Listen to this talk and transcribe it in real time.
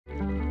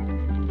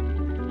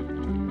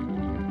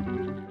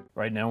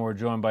Right now we're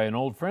joined by an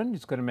old friend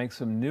who's going to make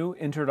some new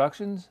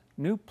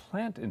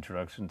plant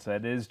introductions.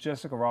 That is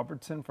Jessica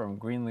Robertson from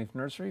Greenleaf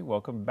Nursery.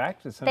 Welcome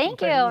back to Central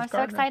Thank you. I'm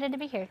so excited to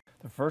be here.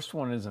 The first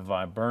one is a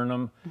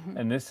viburnum,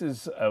 and this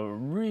is a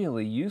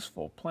really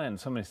useful plant in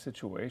so many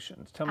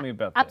situations. Tell me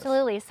about this.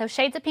 Absolutely. So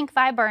Shades of Pink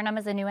viburnum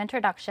is a new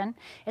introduction.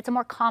 It's a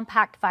more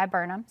compact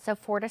viburnum, so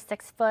 4 to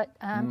 6 foot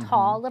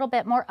tall, a little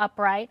bit more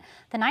upright.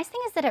 The nice thing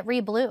is that it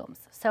reblooms.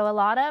 So a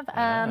lot of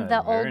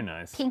the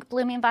old pink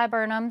blooming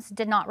viburnums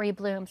did not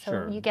rebloom.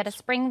 So you get a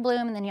spring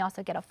bloom and then you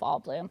also get a fall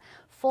bloom.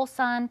 Full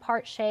sun,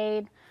 part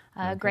shade.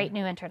 Great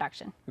new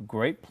introduction. A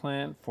great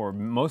plant for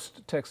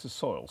most Texas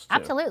soils, too.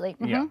 Absolutely.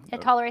 Yeah.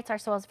 It tolerates our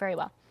soils very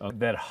well.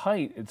 That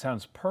height, it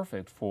sounds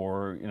perfect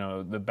for,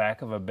 the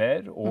back of a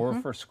bed or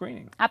for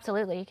screening.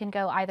 Absolutely. You can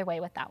go either way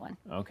with that one.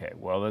 Okay.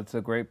 Well, that's a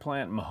great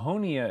plant.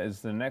 Mahonia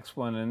is the next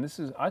one, and this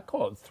is, I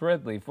call it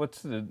threadleaf.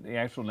 What's the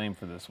actual name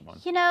for this one?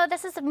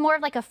 This is more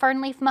of like a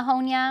fernleaf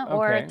mahonia,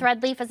 or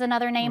threadleaf is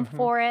another name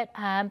for it.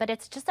 But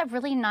it's just a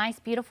really nice,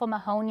 beautiful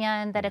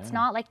mahonia, and that it's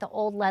not like the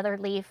old leather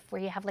leaf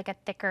where you have like a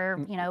thicker,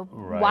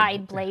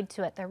 wide blade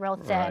to it. They're real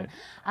thin.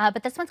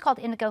 But this one's called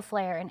indigo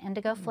flare, and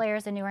indigo flare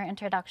is a newer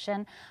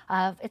introduction.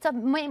 It's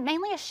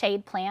mainly a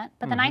shade plant,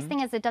 but the nice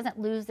thing is it doesn't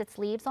lose its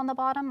leaves on the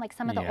bottom like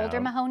some of the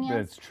older mahonias.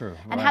 That's true.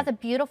 And it has a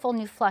beautiful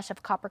new flush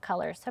of copper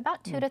colors, so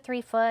about 2 to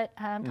 3 foot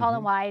tall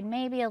and wide,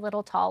 maybe a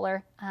little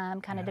taller,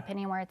 kind of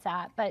depending where it's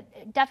at.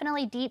 But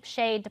definitely deep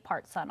shade to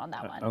part sun on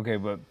that one. Okay,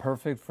 but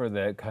perfect for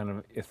that kind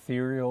of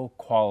ethereal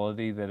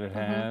quality that it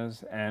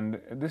has.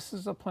 And this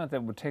is a plant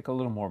that would take a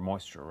little more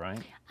moisture, right?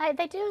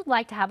 They do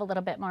like to have a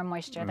little bit more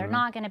moisture. They're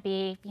not going to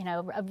be,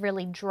 a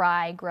really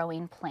dry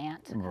growing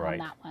plant on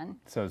that one.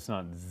 So it's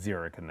not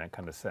xeric in that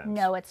kind of sense.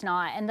 No, it's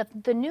not. And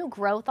the new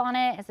growth on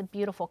it is a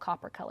beautiful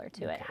copper color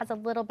to it. It has a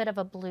little bit of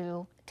a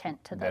blue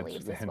tint to the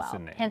leaves as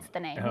well. Hence the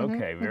name.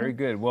 Okay, very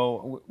good.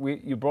 Well,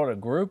 you brought a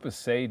group of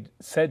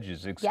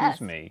sedges, excuse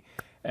me.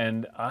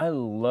 And I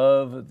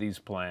love these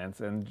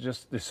plants, and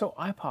they're so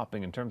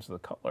eye-popping in terms of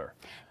the color.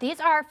 These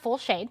are full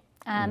shade.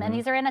 And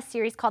these are in a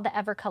series called the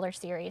Evercolor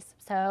series.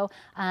 So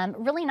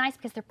really nice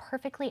because they're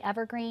perfectly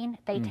evergreen.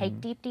 They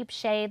take deep, deep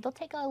shade. They'll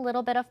take a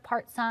little bit of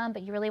part sun,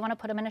 but you really want to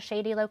put them in a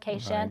shady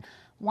location.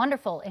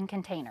 Wonderful in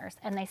containers.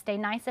 And they stay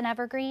nice and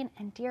evergreen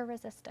and deer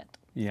resistant.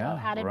 Yeah,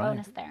 so added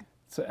bonus there.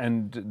 So,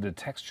 and the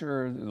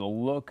texture, the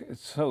look,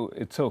 it's so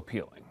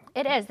appealing.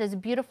 It is. There's a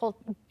beautiful,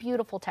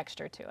 beautiful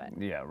texture to it.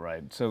 Yeah,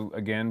 right. So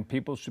again,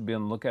 people should be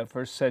on the lookout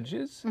for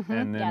sedges.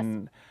 And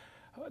then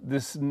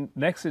this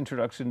next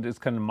introduction is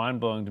kind of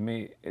mind-blowing to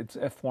me. It's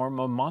a form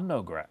of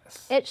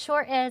monograss. It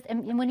sure is.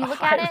 And when you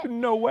look at it,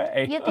 no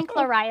way. You think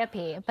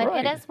liriope, but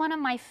it is one of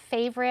my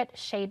favorite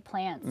shade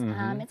plants.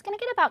 It's going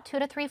to get about 2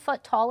 to 3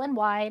 foot tall and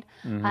wide.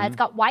 It's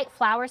got white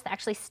flowers that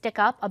actually stick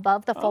up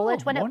above the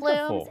foliage when it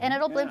blooms, and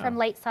it'll bloom from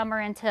late summer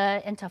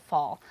into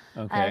fall.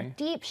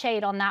 Deep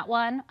shade on that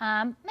one,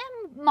 and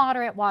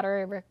moderate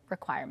water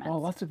requirements.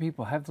 Well, lots of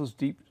people have those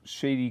deep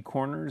shady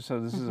corners, so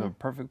this is a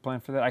perfect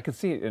plant for that. I could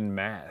see it in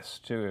mass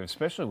too,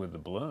 especially with the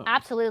bloom.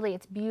 Absolutely,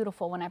 it's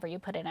beautiful whenever you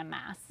put it in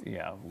mass.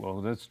 Yeah, well,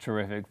 that's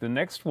terrific. The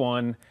next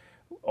one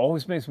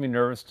always makes me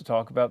nervous to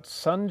talk about,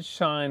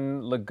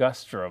 sunshine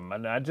ligustrum,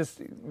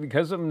 and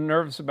because I'm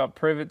nervous about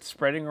privet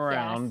spreading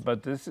around,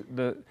 but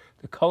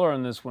the color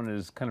on this one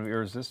is kind of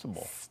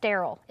irresistible.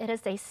 Sterile. It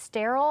is a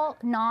sterile,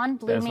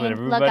 non-blooming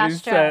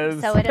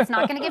ligustrum, so it is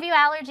not going to give you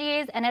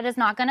allergies, and it is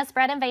not going to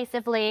spread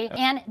invasively.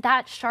 And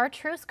that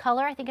chartreuse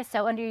color, I think, is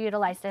so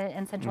underutilized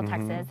in Central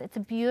Texas. It's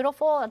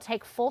beautiful. It'll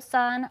take full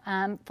sun,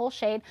 full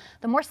shade.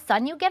 The more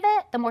sun you give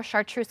it, the more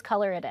chartreuse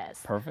color it is.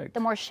 Perfect.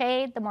 The more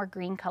shade, the more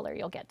green color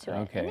you'll get to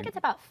it. I think it's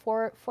about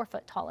 4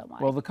 foot tall and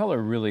wide. Well, the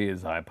color really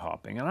is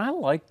eye-popping, and I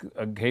like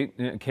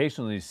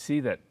occasionally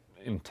see that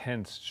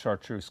intense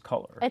chartreuse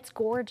color. It's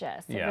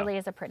gorgeous. It really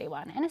is a pretty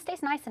one, and it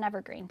stays nice and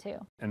evergreen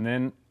too. And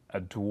then a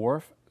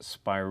dwarf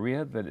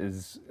spirea that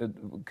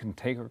can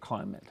take or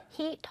climb it.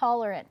 Heat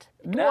tolerant.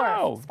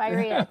 Dwarf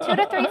spirea. 2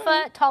 to 3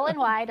 foot tall and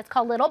wide. It's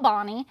called Little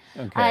Bonnie.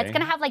 It's going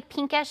to have like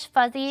pinkish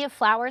fuzzy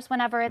flowers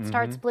whenever it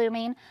starts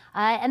blooming.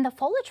 And the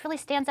foliage really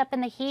stands up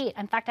in the heat.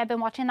 In fact, I've been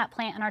watching that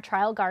plant in our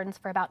trial gardens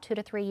for about 2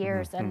 to 3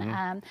 years. And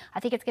I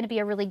think it's going to be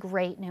a really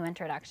great new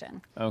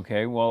introduction.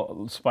 Okay,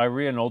 well,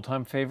 spirea, an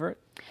old-time favorite?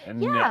 And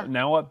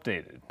now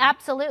updated.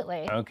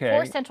 Absolutely. Okay.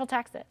 For Central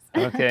Texas.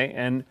 Okay,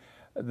 and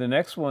the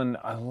next one,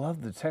 I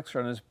love the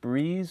texture on this,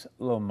 Breeze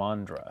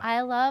Lomandra.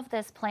 I love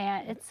this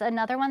plant. It's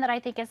another one that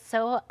I think is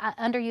so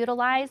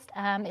underutilized.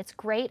 It's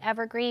great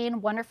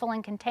evergreen, wonderful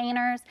in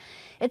containers.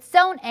 It's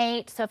zone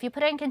 8, so if you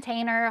put it in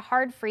container,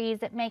 hard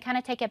freeze, it may kind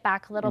of take it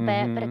back a little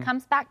bit, but it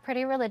comes back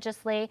pretty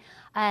religiously.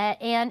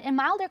 And in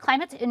milder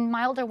climates, in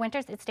milder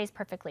winters, it stays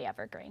perfectly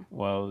evergreen.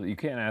 Well, you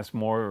can't ask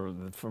more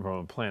from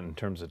a plant in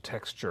terms of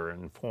texture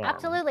and form.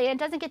 Absolutely. It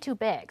doesn't get too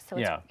big, so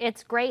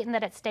it's great in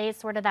that it stays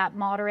sort of that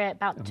moderate,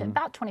 about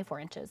 24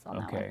 inches on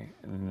that one. Okay,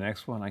 and the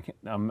next one,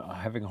 I'm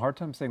having a hard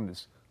time saying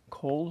this,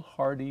 Cold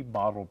Hardy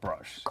Bottle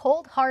Brush.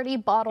 Cold Hardy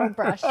Bottle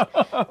Brush.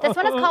 This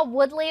one is called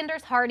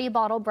Woodlander's Hardy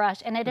Bottle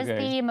Brush, and it is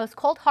the most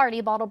cold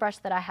hardy bottle brush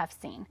that I have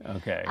seen.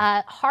 Okay.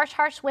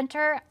 Harsh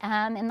winter.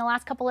 In the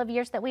last couple of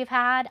years that we've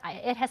had,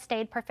 it has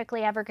stayed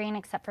perfectly evergreen,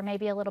 except for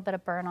maybe a little bit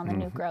of burn on the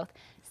new growth.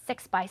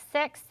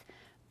 6x6.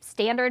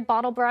 Standard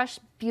bottle brush,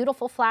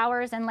 beautiful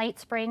flowers in late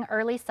spring,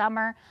 early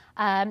summer.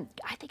 I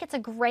think it's a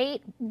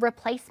great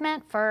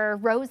replacement for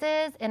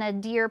roses in a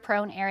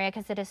deer-prone area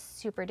because it is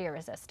super deer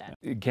resistant.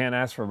 You can't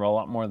ask for a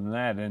lot more than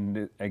that.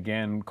 And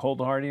again, cold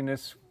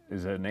hardiness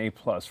is an A+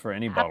 for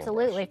any bottle brush.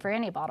 Absolutely, for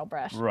any bottle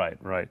brush. Right,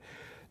 right.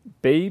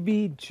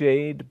 Baby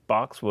Jade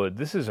Boxwood.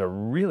 This is a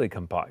really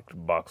compact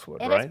boxwood,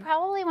 right? It is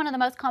probably one of the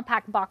most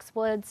compact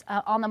boxwoods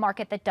on the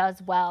market that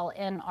does well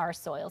in our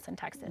soils in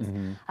Texas.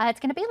 It's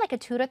going to be like a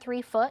 2 to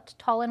 3 foot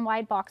tall and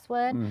wide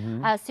boxwood,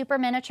 super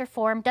miniature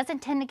form, doesn't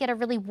tend to get a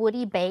really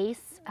woody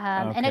base,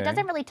 and it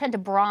doesn't really tend to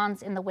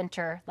bronze in the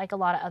winter like a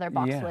lot of other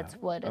boxwoods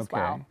would as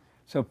well.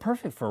 So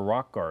perfect for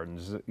rock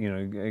gardens, you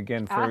know,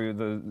 again, for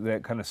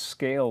that kind of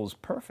scale is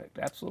perfect,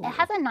 absolutely. It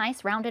has a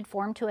nice rounded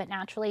form to it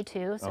naturally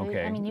too, so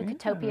I mean, you could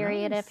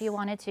topiary it if you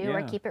wanted to,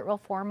 or keep it real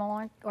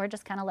formal, or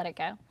just kind of let it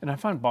go. And I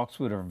find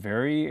boxwood are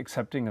very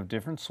accepting of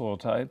different soil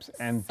types,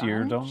 and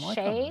deer don't like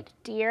them. Shade,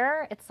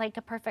 deer, it's like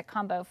a perfect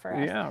combo for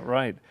us. Yeah,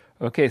 right.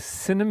 Okay,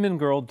 Cinnamon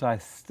Girl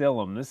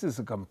Distillum. This is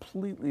a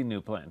completely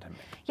new plant to me.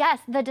 Yes,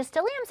 the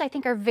Distilleums I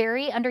think are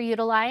very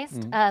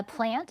underutilized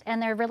plant,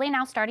 and they're really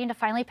now starting to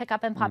finally pick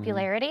up in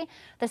popularity.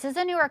 This is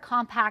a newer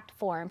compact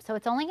form, so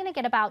it's only going to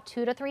get about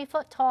 2 to 3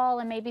 foot tall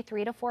and maybe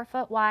 3 to 4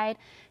 foot wide.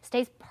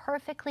 Stays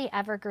perfectly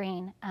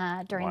evergreen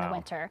during the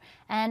winter,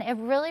 and it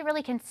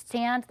really can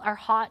stand our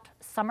hot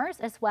summers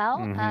as well,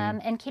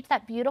 and keeps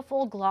that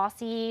beautiful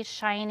glossy,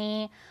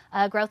 shiny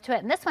growth to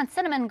it. And this one,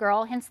 Cinnamon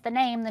Girl, hence the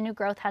name, the new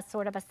growth has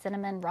sort of a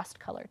cinnamon rust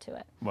color to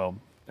it. Well,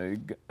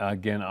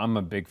 again, I'm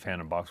a big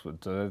fan of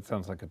boxwood, so that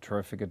sounds like a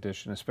terrific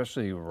addition,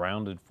 especially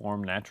rounded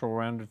form, natural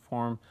rounded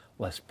form,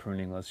 less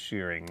pruning, less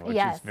shearing, which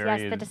is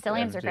very the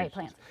Distilleums are great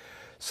plants.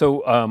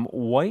 So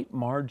white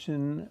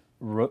margin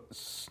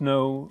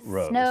snow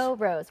rose. Snow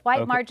rose,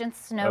 white margin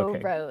snow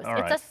rose.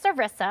 It's a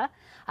sarissa.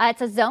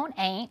 It's a zone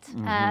 8.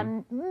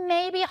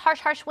 Maybe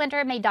harsh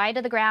winter, may die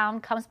to the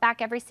ground, comes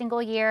back every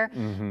single year.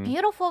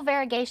 Beautiful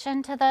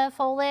variegation to the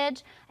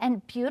foliage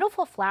and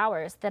beautiful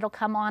flowers that'll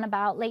come on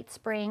about late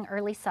spring,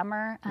 early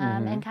summer,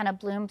 and kind of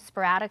bloom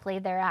sporadically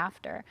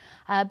thereafter.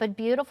 But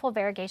beautiful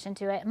variegation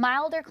to it.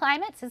 Milder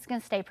climates, it's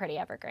going to stay pretty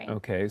evergreen.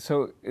 Okay,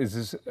 so is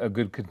this a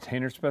good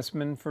container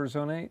specimen for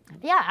zone 8?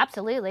 Yeah,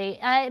 absolutely.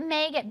 It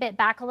may get bit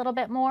back a little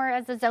bit more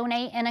as a zone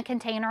 8 in a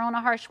container on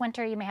a harsh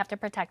winter. You may have to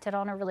protect it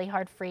on a really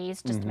hard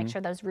freeze just to make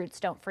sure those roots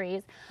don't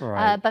freeze.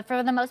 But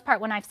for the most part,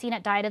 when I've seen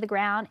it die to the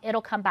ground,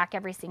 it'll come back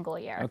every single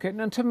year. Okay,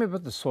 now tell me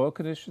about the soil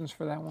conditions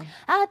for that one.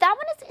 That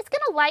one it's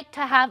going to like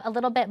to have a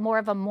little bit more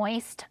of a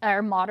moist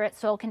or moderate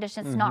soil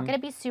conditions. It's not going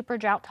to be super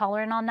drought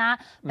tolerant on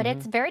that, but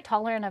it's very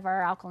tolerant of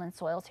our alkaline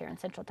soils here in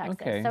Central Texas.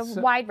 Okay,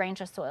 so wide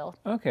range of soil.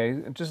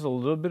 Okay, just a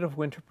little bit of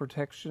winter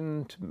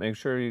protection to make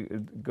sure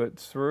it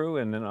gets through,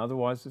 and then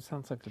otherwise it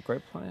sounds like a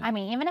great plant. I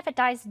mean, even if it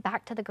dies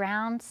back to the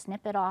ground,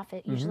 snip it off.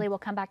 It usually will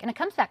come back, and it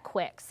comes back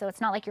quick. So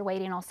it's not like you're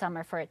waiting all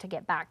summer for it to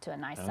get back to a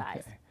nice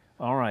size.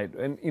 All right,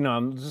 and you know,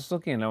 I'm just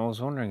looking, and I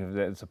was wondering if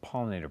that's a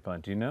pollinator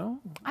plant. Do you know?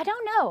 I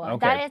don't know.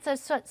 That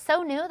it's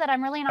so new that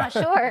I'm really not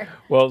sure.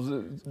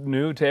 Well, it's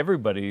new to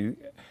everybody.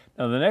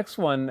 Now the next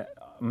one,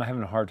 I'm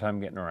having a hard time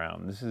getting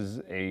around. This is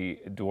a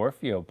dwarf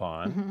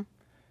Yopon.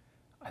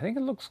 I think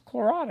it looks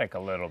chlorotic a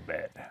little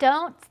bit.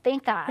 Don't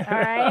think that, all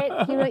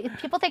right?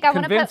 People think I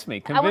want to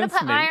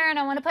put iron,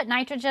 I want to put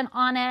nitrogen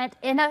on it.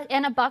 In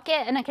a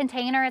bucket, in a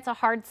container, it's a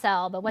hard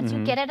sell. But once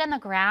you get it in the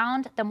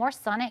ground, the more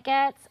sun it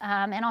gets,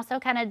 and also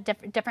kind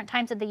of different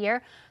times of the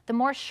year, the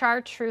more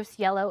chartreuse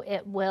yellow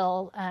it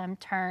will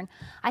turn.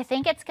 I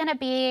think it's going to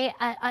be,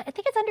 I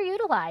think it's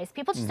underutilized.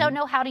 People just don't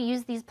know how to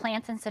use these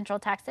plants in Central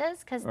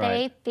Texas because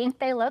they think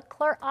they look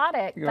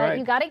chlorotic. But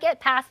you got to get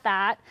past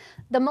that.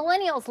 The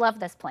millennials love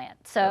this plant.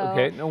 So,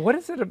 okay, now what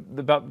is it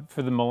about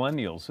for the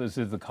millennials? Is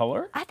it the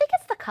color? I think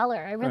it's the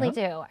color. I really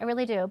do. I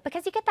really do.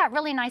 Because you get that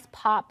really nice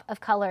pop of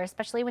color,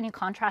 especially when you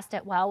contrast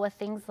it well with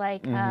things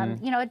like,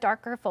 you know, a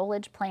darker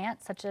foliage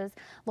plant such as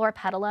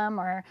loropetalum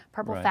or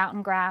purple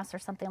fountain grass or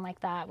something like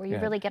that, where you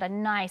really get a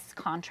nice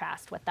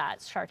contrast with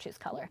that chartreuse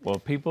color. Well,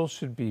 people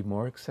should be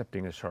more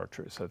accepting of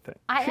chartreuse, I think.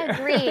 I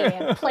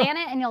agree. Plant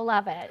it and you'll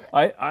love it.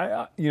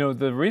 You know,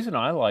 the reason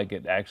I like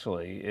it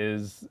actually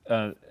is,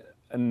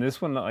 and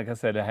this one, like I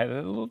said, I had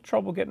a little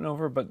trouble getting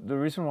over, but the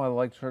reason why I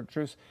like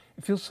chartreuse,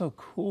 it feels so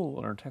cool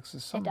in our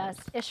Texas summer. It does.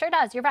 It sure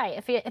does. You're right.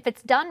 If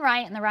it's done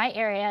right in the right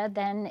area,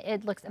 then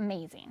it looks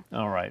amazing.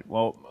 All right.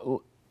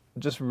 Well,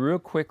 just real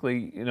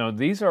quickly, you know,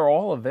 these are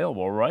all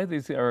available, right?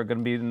 These are going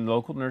to be in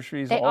local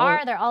nurseries? They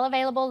are. They're all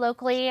available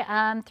locally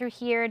through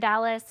here,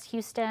 Dallas,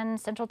 Houston,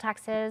 Central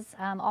Texas,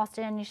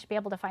 Austin. You should be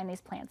able to find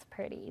these plants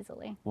pretty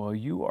easily. Well,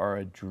 you are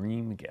a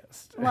dream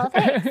guest. Well,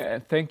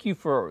 thanks. Thank you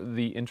for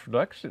the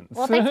introductions.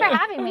 Well, thanks for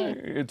having me.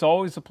 It's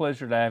always a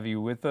pleasure to have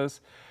you with us.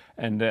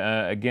 And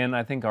again,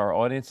 I think our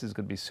audience is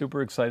going to be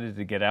super excited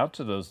to get out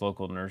to those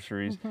local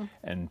nurseries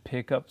and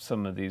pick up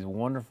some of these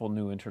wonderful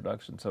new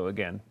introductions. So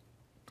again,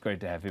 it's great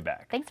to have you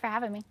back. Thanks for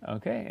having me.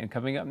 Okay, and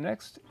coming up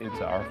next, it's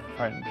our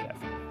friend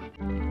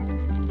Jeff.